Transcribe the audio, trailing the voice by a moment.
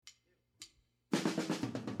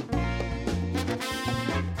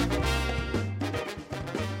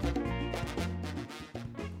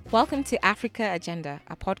Welcome to Africa Agenda,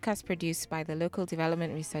 a podcast produced by the Local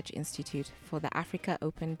Development Research Institute for the Africa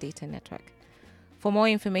Open Data Network. For more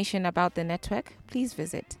information about the network, please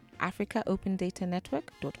visit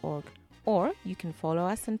africaopendatanetwork.org, or you can follow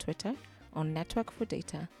us on Twitter on Network for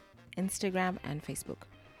Data, Instagram, and Facebook.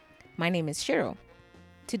 My name is Shiro.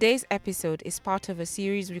 Today's episode is part of a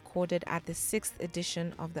series recorded at the 6th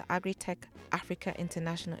edition of the Agritech Africa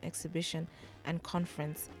International Exhibition and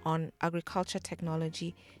Conference on Agriculture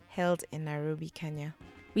Technology held in Nairobi, Kenya.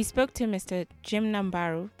 We spoke to Mr. Jim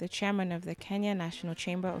Nambaru, the chairman of the Kenya National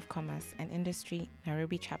Chamber of Commerce and Industry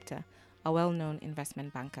Nairobi chapter, a well-known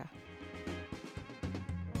investment banker.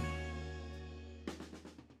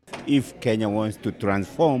 If Kenya wants to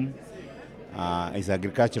transform its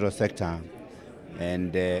agricultural sector,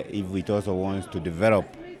 and if it also wants to develop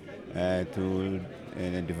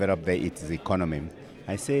its economy,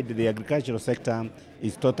 I said the agricultural sector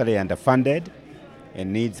is totally underfunded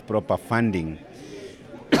and needs proper funding.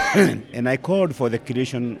 And I called for the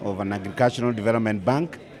creation of an agricultural development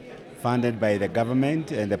bank funded by the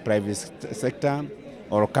government and the private sector,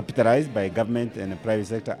 or capitalized by government and the private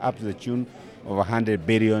sector up to the tune of 100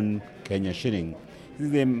 billion Kenya shilling.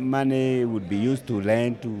 The money would be used to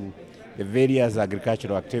lend to the various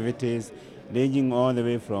agricultural activities, ranging all the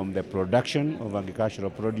way from the production of agricultural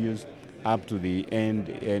produce up to the end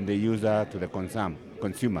and the user to the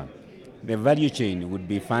consumer. The value chain would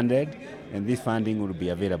be funded, and this funding would be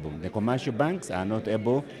available. The commercial banks are not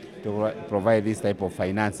able to provide this type of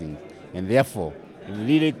financing, and therefore, if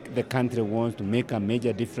really the country wants to make a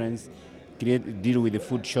major difference, deal with the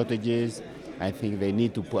food shortages, I think they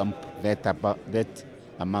need to put that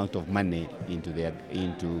amount of money into the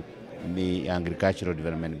Agricultural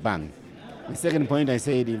Development Bank. The second point I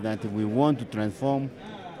said is that if we want to transform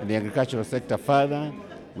the agricultural sector further,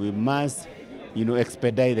 we must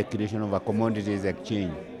expedite the creation of a commodities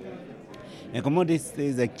exchange. A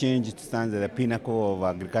commodities exchange stands at the pinnacle of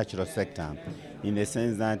agricultural sector in the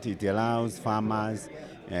sense that it allows farmers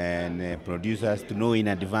and producers to know in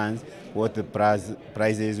advance what the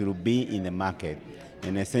prices will be in the market,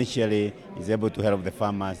 and essentially is able to help the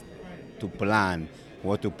farmers to plan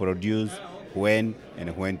what to produce, when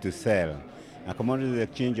to sell. A commodities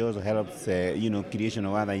exchange also helps creation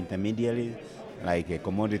of other intermediaries like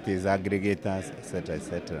commodities aggregators, etc.,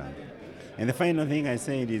 etc. And the final thing I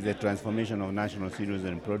said is the transformation of National Cereals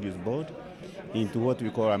and Produce Board into what we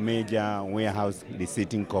call a major warehouse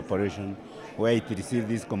receipting corporation, where it receives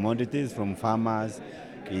these commodities from farmers,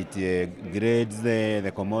 it grades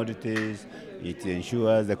the commodities, it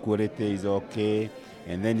ensures the quality is okay,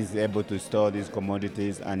 and then it's able to store these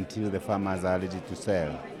commodities until the farmers are ready to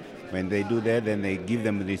sell. When they do that, then they give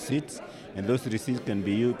them receipts, and those receipts can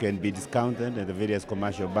be discounted at the various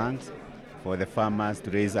commercial banks for the farmers to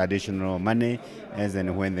raise additional money as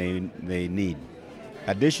and when they need.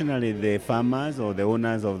 Additionally, the farmers or the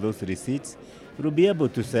owners of those receipts will be able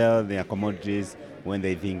to sell their commodities when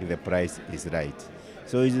they think the price is right.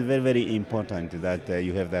 So it's very, very important that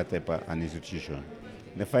you have that type of an institution.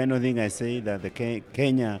 The final thing I say that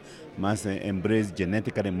Kenya must embrace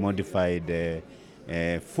genetically modified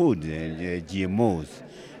food, GMOs,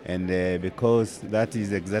 and because that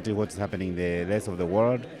is exactly what's happening in the rest of the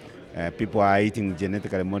world. People are eating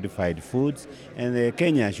genetically modified foods, and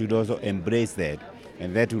Kenya should also embrace that,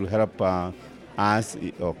 and that will help us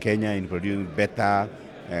or Kenya in producing better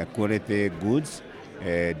quality goods,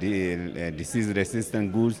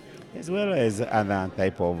 disease-resistant goods, as well as other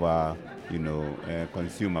type of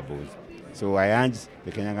consumables. So I urge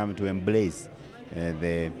the Kenyan government to embrace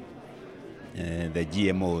the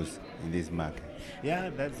GMOs in this market. Yeah,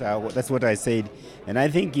 that's what I said, and I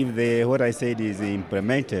think if what I said is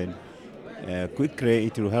implemented quickly,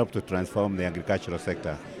 it will help to transform the agricultural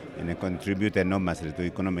sector and contribute enormously to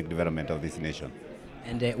economic development of this nation.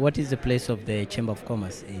 And what is the place of the Chamber of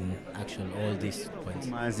Commerce in all these points?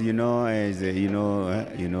 As it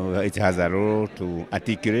has a role to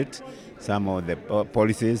articulate some of the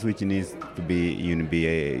policies which needs to be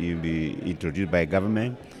introduced by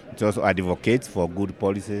government. It also advocates for good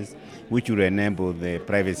policies which will enable the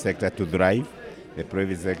private sector to thrive, the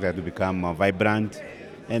private sector to become more vibrant,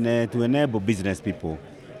 and to enable business people,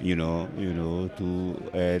 to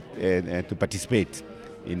participate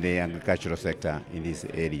in the agricultural sector in this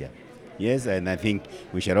area. Yes, and I think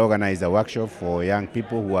we shall organize a workshop for young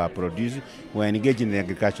people who are engaged in the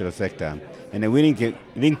agricultural sector, and we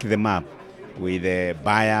link them up with the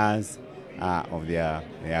buyers of their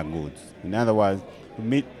goods. In other words,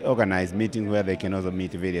 organize meetings where they can also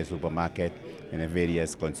meet various supermarkets and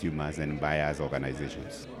various consumers and buyers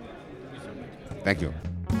organizations. Thank you.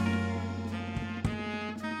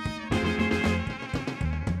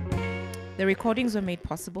 The recordings were made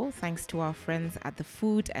possible thanks to our friends at the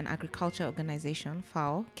Food and Agriculture Organization,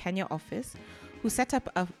 FAO, Kenya office, who set up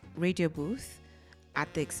a radio booth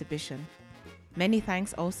at the exhibition. Many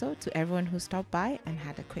thanks also to everyone who stopped by and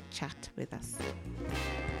had a quick chat with us.